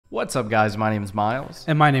What's up, guys? My name is Miles.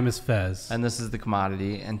 And my name is Fez. And this is The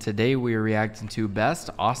Commodity. And today we are reacting to best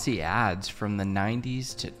Aussie ads from the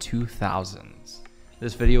 90s to 2000s.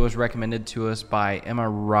 This video was recommended to us by Emma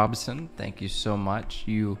Robson. Thank you so much.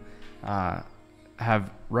 You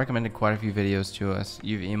have recommended quite a few videos to us.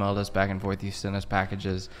 You've emailed us back and forth. You sent us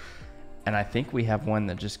packages. And I think we have one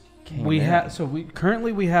that just came in.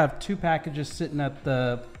 Currently we have 2 packages sitting at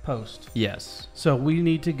the post. Yes. So we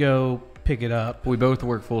need to go pick it up. We both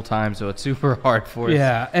work full time, so it's super hard for us.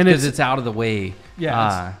 Yeah, and because it's out of the way.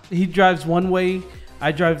 Yeah, he drives one way,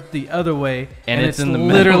 I drive the other way, and it's in the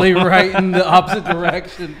literally middle. right in the opposite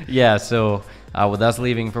direction. Yeah, so with us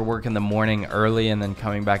leaving for work in the morning early and then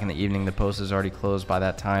coming back in the evening, the post is already closed by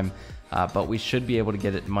that time. But we should be able to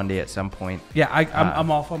get it Monday at some point. Yeah,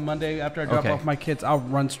 I'm off on Monday after I drop off my kids. I'll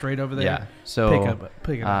run straight over there. Yeah, so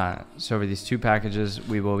pick it up. So over these 2 packages,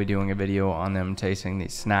 we will be doing a video on them tasting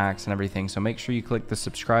these snacks and everything. So make sure you click the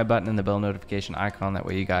subscribe button and the bell notification icon. That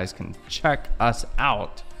way you guys can check us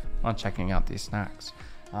out on checking out these snacks.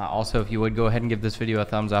 Also, if you would go ahead and give this video a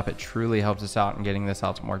thumbs up, it truly helps us out in getting this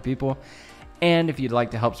out to more people. And if you'd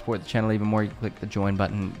like to help support the channel even more, you can click the join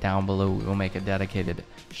button down below. We will make a dedicated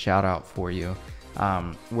shout out for you.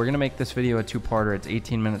 We're going to make this video a 2-parter. It's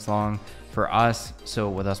 18 minutes long for us. So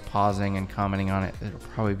with us pausing and commenting on it, it'll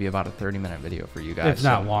probably be about a 30-minute video for you guys. If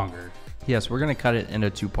not longer. Yes, we're going to cut it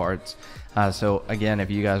into 2 parts. So again,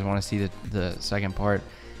 if you guys want to see the second part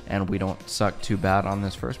and we don't suck too bad on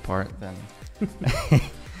this first part, then,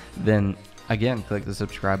 then again, click the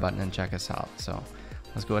subscribe button and check us out. So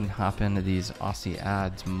let's go ahead and hop into these Aussie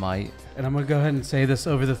ads, mate. And I'm going to go ahead and say this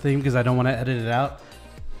over the theme because I don't want to edit it out.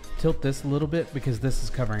 Tilt this a little bit because this is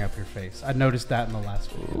covering up your face. I noticed that in the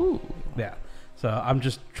last video. Ooh. Yeah. So I'm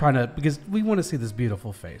just trying to, because we want to see this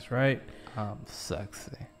beautiful face, right?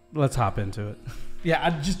 Sexy. Let's hop into it. Yeah, I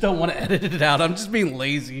just don't want to edit it out. I'm just being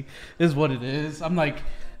lazy is what it is. I'm like,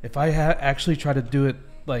 if I actually try to do it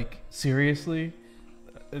like seriously,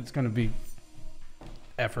 it's going to be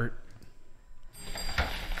effort.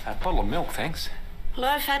 A bottle of milk, thanks.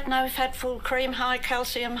 Low fat, no fat, full cream, high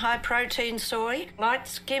calcium, high protein soy, light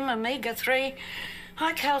skim, omega-3,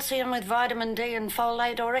 high calcium with vitamin D and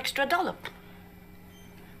folate or extra dollop.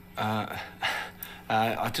 I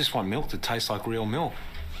just want milk that tastes like real milk.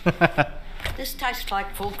 This tastes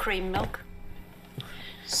like full cream milk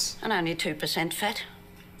and only 2% fat.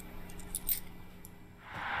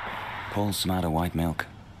 Paul's Smarter White Milk.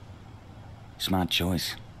 Smart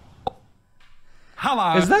choice.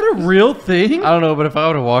 Hello. Is that a real thing? I don't know, but if I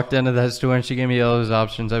would have walked into that store and she gave me all those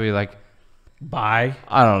options, I'd be like, bye.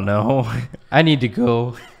 I don't know. I need to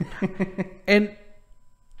go. And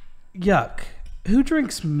yuck. Who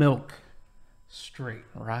drinks milk straight?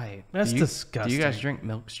 Right. That's disgusting. Do you guys drink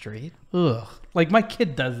milk straight? Ugh. Like my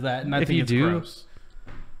kid does that and I think it's gross.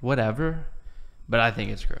 Whatever. But I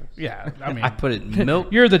think it's gross. Yeah, I mean, I put it in milk.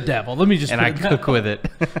 You're the devil. Let me just. And I cook with it.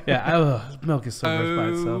 Yeah, milk is so gross by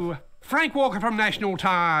itself. Frank Walker from National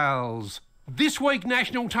Tiles. This week,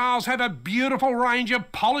 National Tiles have a beautiful range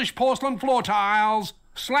of polished porcelain floor tiles,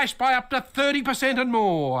 slashed by up to 30% and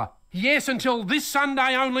more. Yes, until this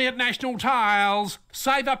Sunday only at National Tiles,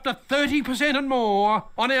 save up to 30% and more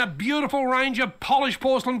on our beautiful range of polished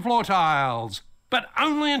porcelain floor tiles. But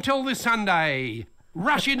only until this Sunday.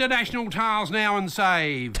 Rush into National Tiles now and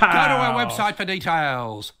save. Tiles. Go to our website for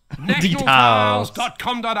details.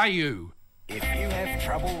 nationaltiles.com.au. If you have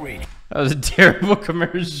trouble reading. That was a terrible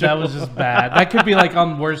commercial. That was just bad. That could be like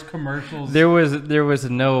on worst commercials. There was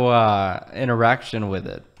no interaction with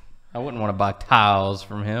it. I wouldn't want to buy tiles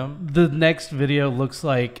from him. The next video looks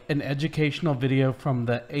like an educational video from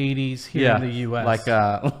the 80s here in the U.S. Like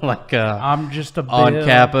I'm just a on bill.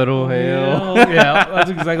 Capitol Hill. Yeah, that's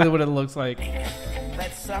exactly what it looks like.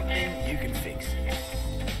 That's something you can fix.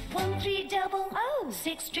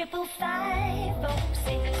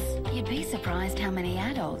 1-300-655-06. You'd be surprised how many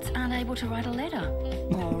adults aren't able to write a letter,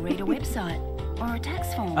 or read a website, or a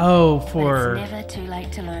tax form. Oh, for... It's never too late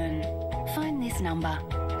to learn. Phone this number.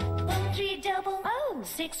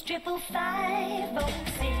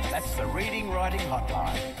 1-300-655-06. That's the reading writing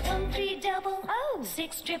hotline.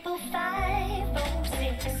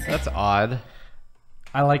 1-300-655-06. That's odd.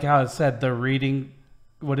 I like how it said the reading...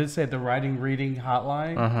 What did it say? The writing reading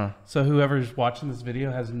hotline? So whoever's watching this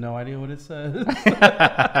video has no idea what it says. Wonder,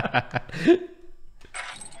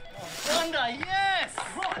 yes!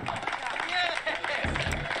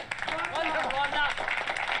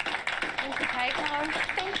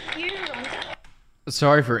 Thank you.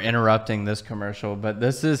 Sorry for interrupting this commercial, but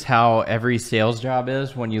this is how every sales job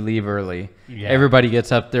is when you leave early. Yeah. Everybody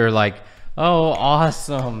gets up there like Oh,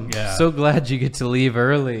 awesome. Yeah. So glad you get to leave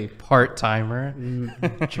early, part-timer.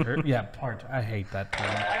 Sure. Yeah, part. I hate that term.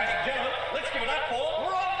 Let's give it up for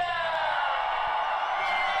Ronda!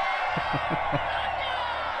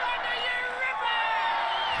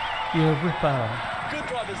 You're a ripper. Good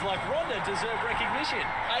drivers like Ronda deserve recognition.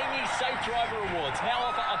 Amy's Safe Driver Awards now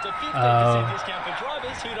offer up to 15% discount for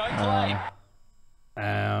drivers who don't claim.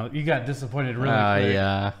 You got disappointed really quick.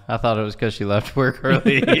 Yeah. I thought it was because she left work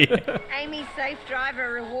early. Amy's Safe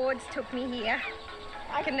Driver Rewards took me here.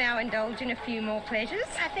 I can now indulge in a few more pleasures.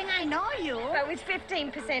 I think I know you. But with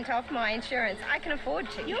 15% off my insurance, I can afford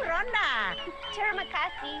to. You Ronda.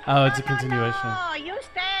 Termakasi. Oh, it's a continuation. No, you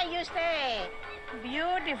stay, you stay.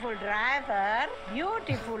 Beautiful driver,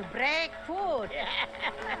 beautiful break food.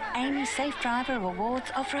 Amy's Safe Driver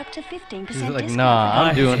Awards offer up to 15% She's like, discount. nah,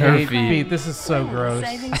 I'm doing her feet. This is so gross.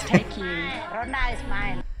 Savings take you. Ronda is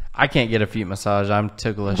mine. I can't get a feet massage. I'm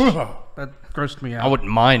ticklish. That grossed me out. I wouldn't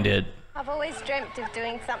mind it. I've always dreamt of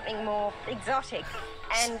doing something more exotic.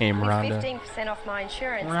 And Same, with Rhonda. 15% off my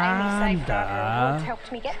insurance, Amy's Safe Driver Rhonda. Rewards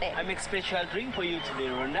helped me get there. I make special drink for you today,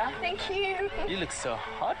 Ronda. Thank you. You look so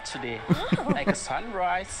hot today, like a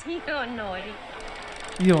sunrise. You're naughty.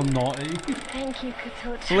 You're naughty. Thank you,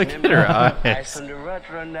 Katut. Look at her Eyes eyes. on the road,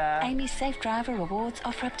 Ronda. Amy's Safe Driver Awards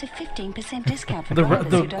offer up to 15% discount for The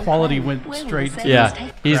drivers the who don't quality claim. went Where will straight the to Yeah,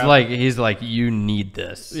 savings he's like, you need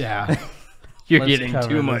this. Yeah. You're Let's getting cover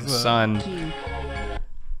too this much up. sun. take you?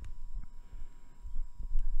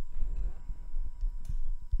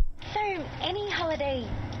 So, any holiday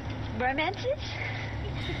romances?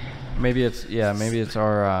 Maybe it's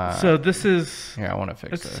our. So this is Here, I want to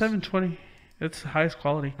fix it's this. 720. It's highest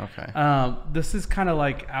quality. Okay. This is kind of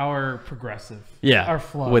like our progressive. Yeah. Our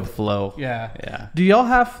flow. With flow. Yeah. Yeah. Do y'all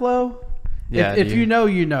have flow? Yeah. If do you know,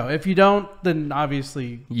 you know. If you don't, then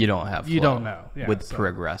obviously you don't have. you flow. don't know. Yeah, with so-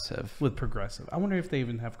 progressive. with progressive. I wonder if they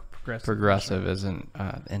even have progressive. Progressive isn't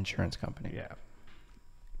insurance company. Yeah.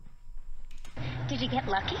 Did you get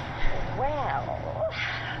lucky? Well,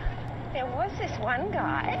 there was this one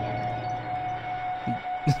guy.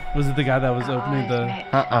 Was it the guy that was opening the?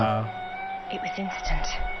 It was instant.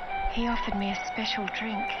 He offered me a special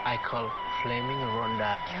drink. I call Flaming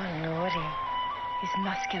Ronda. You're naughty. His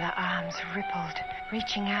muscular arms rippled.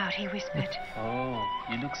 Reaching out, he whispered, Oh,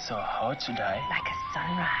 you look so hot today. like a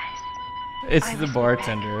sunrise. It's I the whispered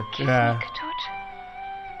bartender. back, "Kiss Yeah. me,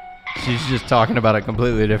 Katut." She's just talking about it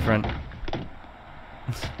completely different.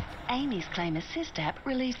 Amy's Claim Assist app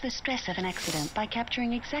relieves the stress of an accident by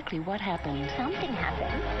capturing exactly what happened. Something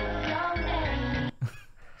happened.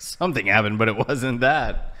 Something happened, but it wasn't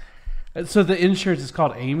that. So the insurance is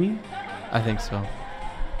called Amy. I think so.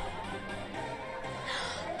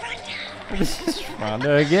 This is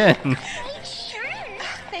Rhonda again. Sure.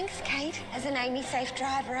 Thanks, Kate. As an Amy Safe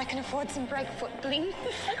Driver, I can afford some breakfoot bling.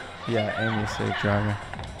 Yeah, Amy's safe driver.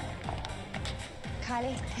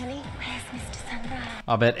 Kylie, Kenny, where's Mr. Sunrise?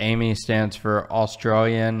 I'll bet Amy stands for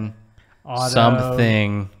Australian Auto.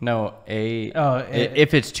 something. No, Oh,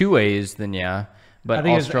 if it's two A's, then yeah. But I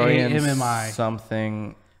think it's Australian AMMI.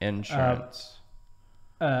 something insurance.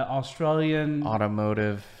 Australian.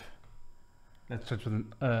 Automotive. That starts with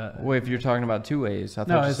an. Wait, if you're talking about two A's, I thought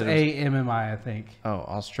No, you it's said it was, AMMI, I think. oh,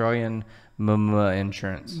 Australian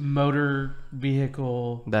insurance. Motor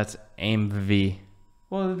vehicle. That's AIMV.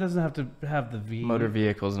 Well, it doesn't have to have the V. Motor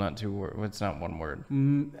vehicle is not two word. It's not one word.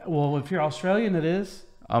 Well, if you're Australian, it is.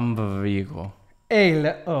 Vehicle.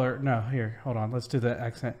 Or no, here, hold on. Let's do the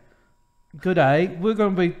accent. Good day. We're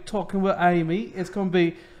going to be talking with Amy. It's going to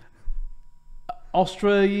be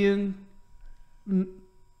Australian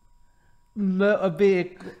motor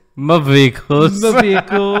vehicle. My vehicles. Motor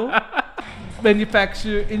vehicle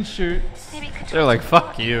manufacturer insurance. They're like,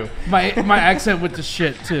 fuck you. My accent went to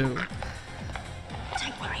shit too.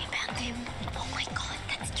 Don't worry about them. Oh my god,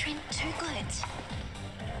 that's Trent Toogood.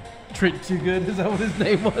 Trent Too Good, is that what his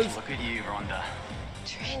name was? Look at you, Rhonda.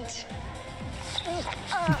 Trent.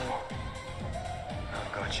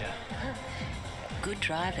 Gotcha. Good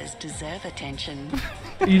drivers deserve attention.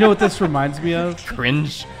 You know what this reminds me of?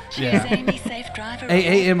 Cringe. Choose Amy's Safe Driver Awards.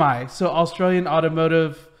 AAMI, so Australian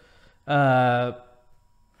Automotive.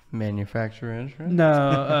 Manufacturer insurance.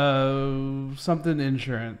 No, something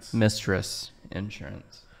insurance. Mistress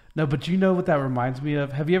insurance. No, but you know what that reminds me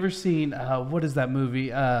of? Have you ever seen what is that movie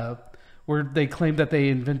where they claim that they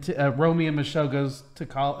invented Romeo and Michelle goes to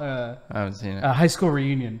I haven't seen it. high school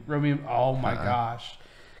reunion? Romeo, oh my gosh,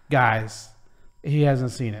 guys, he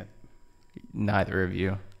hasn't seen it. Neither of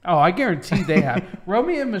you. Oh, I guarantee they have.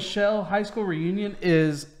 Romeo and Michelle high school reunion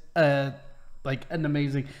is like an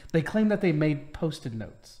amazing. They claim that they made Post-it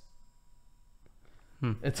notes.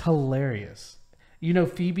 It's hilarious. You know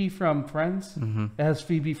Phoebe from Friends? Mm-hmm. It has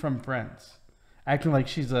Phoebe from Friends. Acting like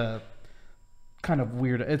she's a kind of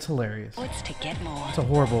weird. It's hilarious. What's to get more? It's a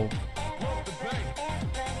horrible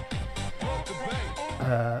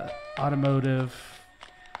automotive.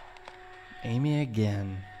 Amy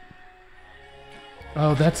again.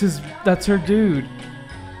 Oh, that's her dude.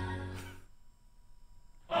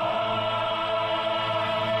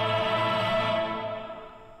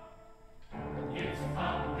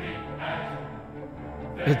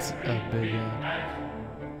 It's a big ad.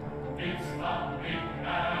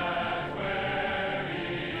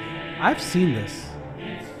 I've seen this.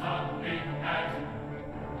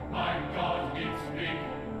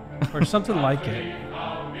 Or something like it.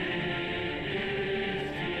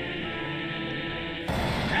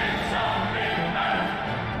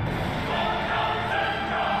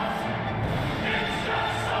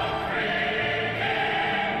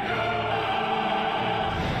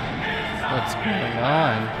 What's going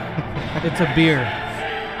on? It's a beer.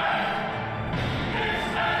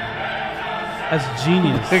 That's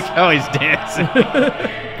genius. Look how he's dancing.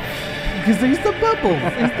 Because he's the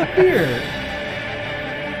bubbles. He's the beer.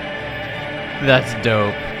 That's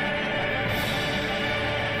dope.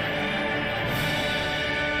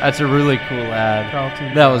 That's a really cool ad.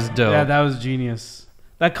 Carlton. That was dope. Yeah, that was genius.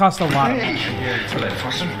 That cost a lot of money.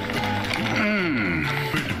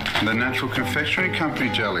 The Natural Confectionery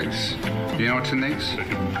Company jellies. You know what's in these?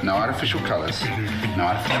 No artificial colours, no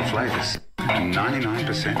artificial flavours,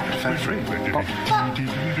 99% fat-free.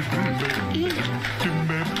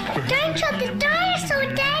 Don't chop the dinosaur,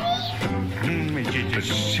 Daddy!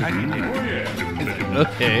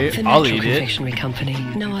 Okay, I'll eat it. Confectionery Company.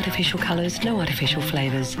 No artificial colours, no artificial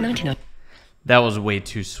flavours. 99. That was way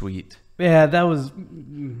too sweet. Yeah, that was...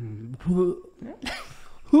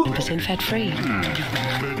 100% fat free.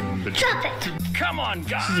 Drop it! Come on,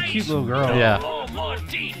 guys. She's a cute little girl. Yeah. No more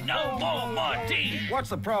Mortine, no more Mortine. What's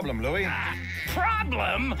the problem, Louis?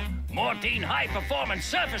 Problem? Mortine High Performance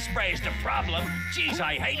Surface Spray is the problem. Jeez,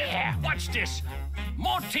 I hate it. Watch this.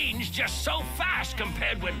 Mortine's just so fast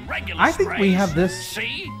compared with regular I think sprays. we have this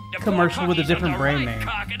See? The commercial with a poor different cockies on brand the right name.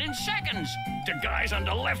 cock it in seconds. The guys on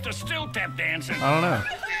the left are still tap dancing. I don't know.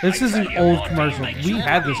 This is an old commercial. We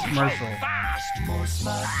had this commercial.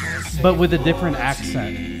 But with a different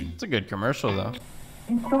accent. It's a good commercial, though.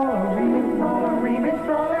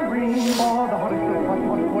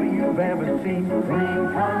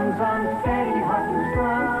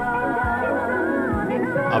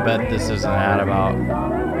 I'll bet this is an ad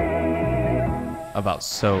about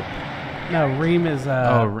soap. No, Ream is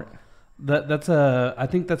Oh, that's a. I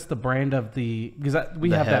think that's the brand of the because we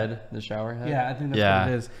the have head, that. the shower head. Yeah, I think that's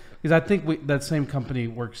what it is. Because I think that same company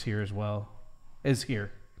works here as well. Is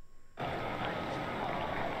here.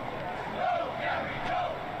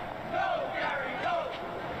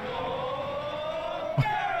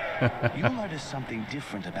 You'll notice something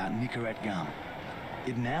different about Nicorette gum.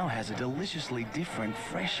 It now has a deliciously different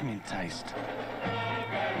fresh mint taste.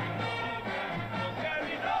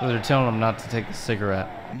 So they're telling them not to take the cigarette.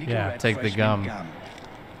 Nicorette Take the fresh gum. mint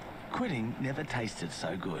Quitting never tasted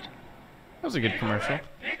so good. That was a good commercial.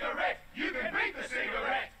 Nicorette, you can beat the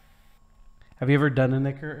cigarette. Have you ever done a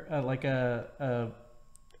like a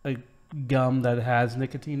gum that has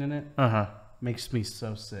nicotine in it? Makes me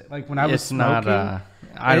so sick. Like when I was smoking,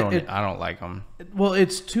 I don't like them. Well,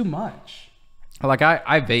 it's too much. Like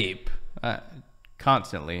I vape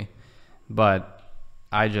constantly, but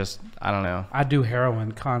I don't know. I do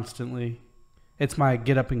heroin constantly. It's my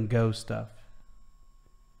get up and go stuff.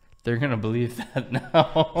 They're gonna believe that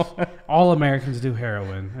now. All Americans do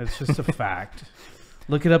heroin. It's just a fact.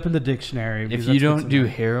 Look it up in the dictionary. If you don't do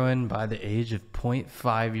heroin by the age of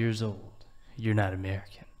 0.5 years old, you're not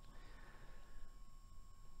American.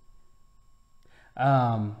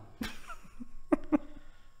 I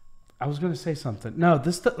was gonna say something. No,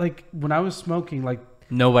 like when I was smoking, like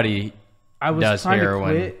nobody does trying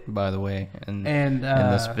heroin, to quit, by the way, in and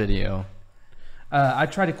this video. I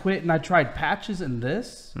tried to quit, and I tried patches and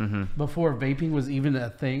this before vaping was even a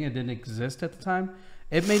thing. It didn't exist at the time.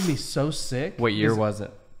 It made me so sick. What year was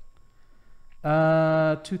it?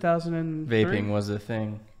 2003. Vaping was a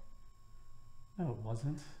thing. No, it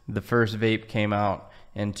wasn't. The first vape came out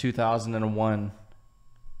in 2001.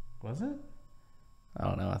 Was it? I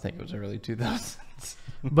don't know. I think it was early 2000s.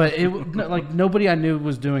 But like nobody I knew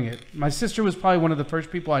was doing it. My sister was probably one of the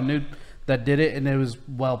first people I knew that did it, and it was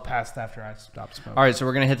well past after I stopped smoking. All right, so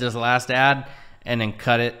we're gonna hit this last ad and then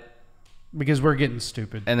cut it because we're getting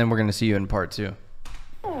stupid. And then we're gonna see you in part 2.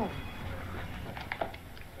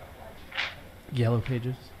 Yellow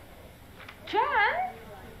Pages. John?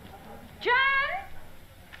 John?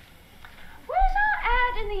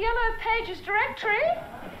 in the Yellow Pages directory.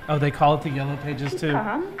 Oh, they call it the Yellow Pages too.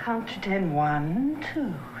 Count to 10. 1,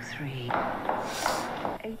 2, 3,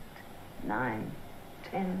 8, 9,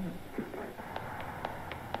 10.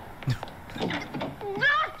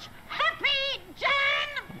 Not happy,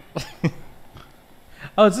 Jen!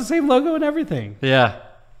 Oh, it's the same logo and everything. Yeah.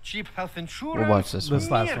 Cheap health insurance. We'll watch this one. This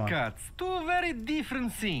last one. Meerkats. Two very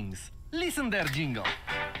different things. Listen there, jingle.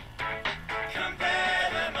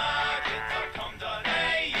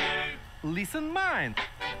 Listen mine.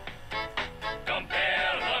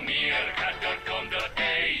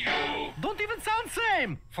 Don't even sound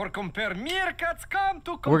same. For compare meerkats, come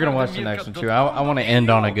to compare. We're gonna watch the next one too. I want to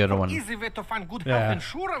end on a good one. Easy way to find good Yeah. health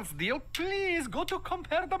insurance deal. Please go to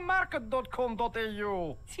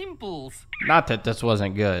comparethemarket.com.au. Simples. Not that this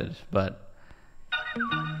wasn't good, but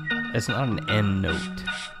it's not an end note.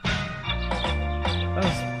 That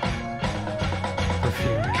was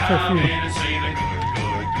perfume.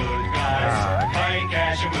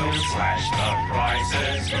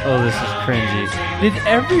 Oh, this is cringy. Did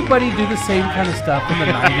everybody do the same kind of stuff in the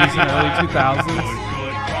 90s and early 2000s?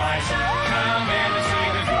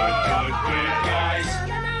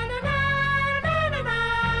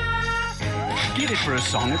 Get it for a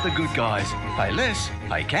song at the Good Guys. Pay less,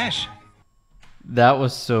 pay cash. That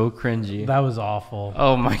was so cringy. That was awful.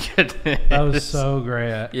 Oh my goodness. That was so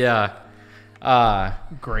great. Yeah.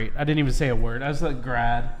 Great. I didn't even say a word. I was like,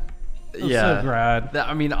 grad. It was Yeah. so grad.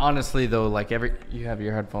 I mean, honestly though, like you have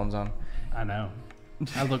your headphones on. I know.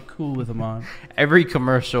 I look cool with them on. Every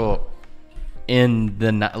commercial in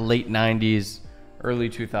the late 90s, early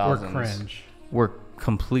 2000s Were cringe. were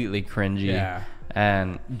completely cringy. Yeah.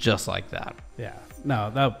 And just like that. Yeah.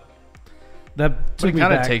 No, that But took it me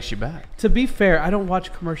kind of back. takes you back. To be fair, I don't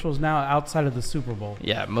watch commercials now outside of the Super Bowl.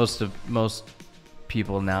 Yeah, most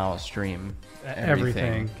people now stream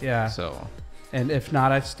Everything. Yeah. So, and if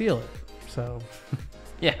not, I steal it. So,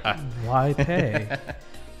 yeah. Why pay?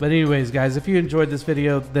 But anyways, guys, if you enjoyed this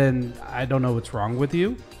video, then I don't know what's wrong with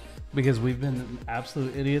you, because we've been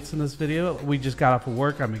absolute idiots in this video. We just got off of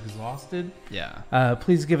work. I'm exhausted. Yeah.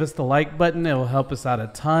 Please give us the like button. It will help us out a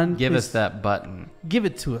ton. Give Please us that button. Give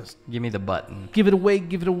it to us. Give me the button. Give it away.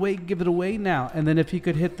 Give it away. Give it away now. And then if you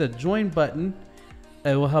could hit the join button,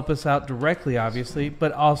 it will help us out directly, obviously,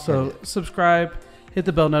 but also subscribe, hit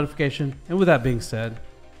the bell notification. And with that being said,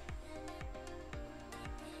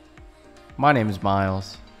 my name is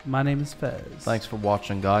Miles. My name is Fez. Thanks for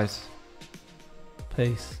watching, guys.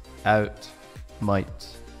 Peace. Out. Might.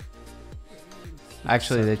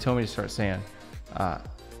 Actually, they told me to start saying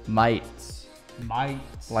mites.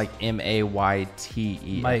 Mites. Like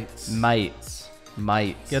M-A-Y-T-E. Mites. Mites.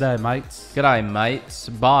 Mites. G'day, mates. G'day, mates.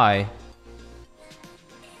 Bye.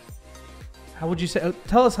 How would you say?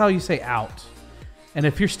 Tell us how you say out. And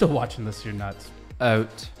if you're still watching this, you're nuts.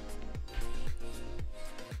 Out.